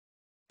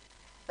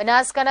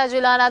બનાસકાંઠા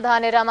જિલ્લાના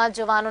ધાનેરામાં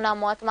જવાનોના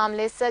મોત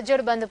મામલે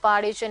સજ્જડ બંધ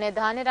પાડ્યું છે અને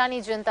ધાનેરાની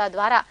જનતા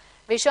દ્વારા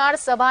વિશાળ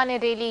સભા અને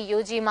રેલી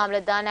યોજી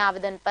મામલતદારને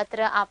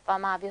આવેદનપત્ર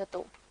આપવામાં આવ્યું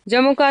હતું।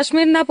 જમ્મુ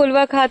કાશ્મીરના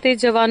પુલવા ખાતે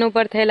જવાનો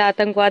પર થયેલા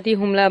આતંકવાદી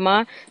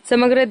હુમલામાં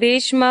સમગ્ર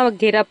દેશમાં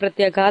ઘેરા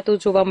પ્રત્યાઘાતો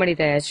જોવા મળી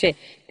રહ્યા છે।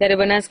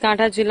 ત્યારે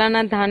બનાસકાંઠા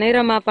જિલ્લાના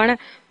ધાનેરામાં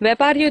પણ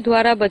વેપારીઓ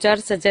દ્વારા બજાર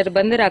સજ્જડ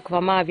બંધ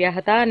રાખવામાં આવ્યા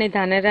હતા અને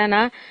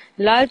ધાનેરાના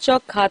લાલ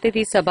ચોક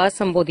ખાતેથી સભા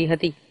સંબોધી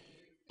હતી।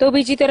 તો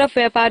બીજી તરફ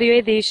વેપારીઓએ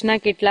દેશના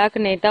કેટલાક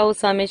નેતાઓ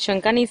સામે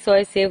શંકાની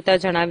સોય સેવતા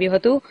જણાવ્યું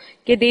હતું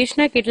કે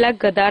દેશના કેટલાક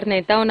ગદ્દાર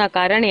નેતાઓના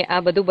કારણે આ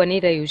બધું બની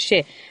રહ્યું છે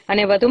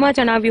અને વધુમાં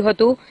જણાવ્યું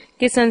હતું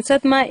કે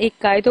સંસદમાં એક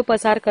કાયદો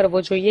પસાર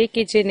કરવો જોઈએ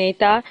કે જે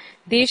નેતા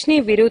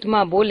દેશની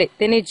વિરુદ્ધમાં બોલે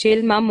તેને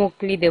જેલમાં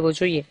મોકલી દેવો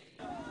જોઈએ।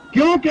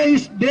 क्योंकि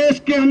इस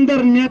देश के अंदर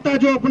नेता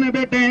जो अपने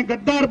बैठे हैं,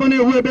 गद्दार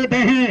बने हुए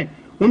बैठे हैं,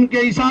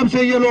 उनके हिसाब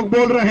से ये लोग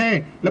बोल रहे हैं,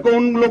 लेकिन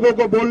उन लोगों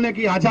को बोलने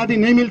की आजादी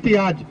नहीं मिलती।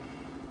 आज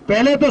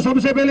पहले तो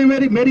सबसे पहले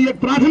मेरी एक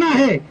प्रार्थना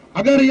है,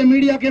 अगर ये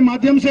मीडिया के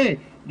माध्यम से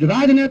जो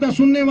राजनेता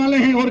सुनने वाले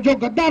हैं और जो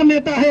गद्दार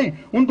नेता हैं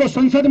उनको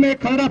संसद में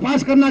एक खरड़ा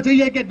पास करना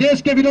चाहिए कि देश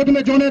के विरोध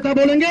में जो नेता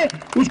बोलेंगे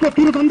उसको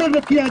तुरंत अंदर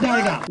रख किया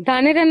जाएगा।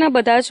 ધાનેરાના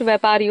બધા જ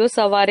વેપારીઓ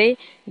સવારે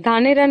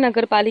ધાનેરા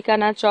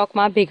નગરપાલિકાના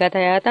ચોકમાં ભેગા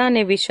થયા હતા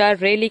અને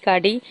વિશાળ રેલી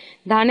કાઢી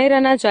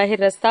ધાનેરાના જાહેર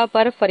રસ્તા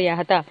પર ફર્યા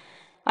હતા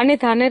અને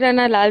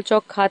ધાનેરાના લાલ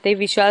ચોક ખાતે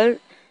વિશાળ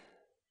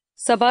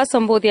સભા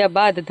સંબોધ્યા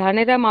બાદ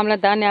ધાનેરા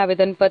મામલતદારને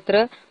આવેદનપત્ર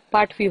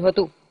પાઠવ્યું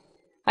હતું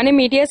અને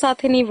મીડિયા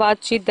સાથેની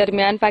વાતચીત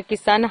દરમિયાન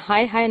પાકિસ્તાન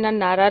હાય હાયના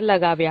નારા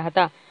લગાવ્યા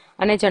હતા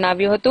અને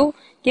જણાવ્યું હતું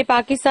કે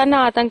પાકિસ્તાનના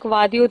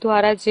આતંકવાદીઓ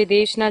દ્વારા જે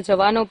દેશના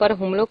જવાનો પર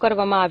હુમલો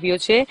કરવામાં આવ્યો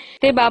છે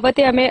તે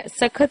બાબતે અમે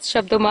સખત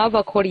શબ્દોમાં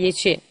વખોડીએ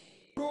છીએ।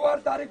 ગુરુવાર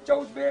તારીખ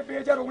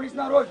 14/2/2019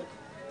 ના રોજ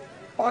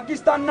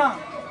પાકિસ્તાનના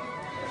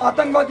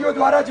આતંકવાદીઓ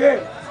દ્વારા જે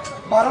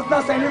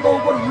ભારતના સૈનિકો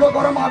ઉપર હુમલો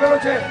કરવામાં આવેલો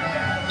છે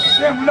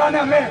તે હુમલાને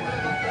અમે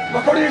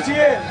વખોડીએ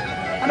છીએ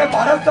અને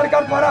ભારત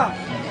સરકાર દ્વારા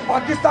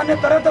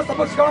પાકિસ્તાનને તરત જ સબક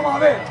શીખવવામાં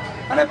આવે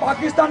અને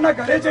પાકિસ્તાનના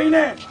ઘરે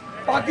જઈને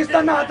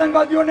પાકિસ્તાનના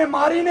આતંકવાદીઓને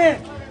મારીને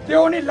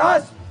તેઓની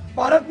લાશ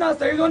ભારતના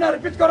શહીદોને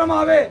અર્પિત કરવામાં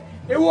આવે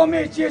એવું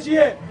અમે ઈચ્છીએ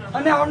છીએ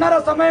અને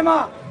આવનારા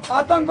સમયમાં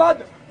આતંકવાદ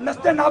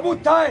નસ્તે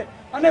નાબૂદ થાય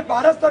અને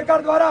ભારત સરકાર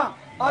દ્વારા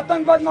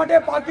આતંકવાદ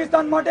માટે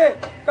પાકિસ્તાન માટે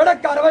કડક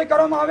કાર્યવાહી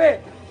કરવામાં આવે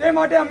તે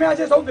માટે અમે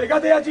આજે સૌ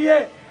ભેગા થયા છીએ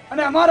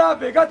અને અમારા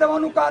ભેગા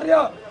થવાનું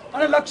કાર્ય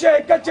અને લક્ષ્ય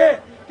એક જ છે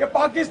કે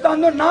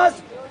પાકિસ્તાનનો નાશ,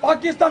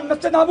 પાકિસ્તાન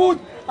નસ્તે નાબૂદ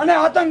અને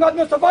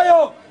આતંકવાદનો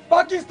સફાયો,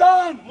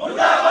 પાકિસ્તાન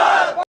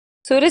મુર્દાબાદ।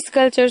 સુરેશ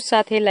કલ્ચર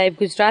સાથે લાઈવ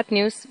ગુજરાત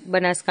ન્યૂઝ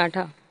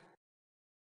બનાસકાંઠા।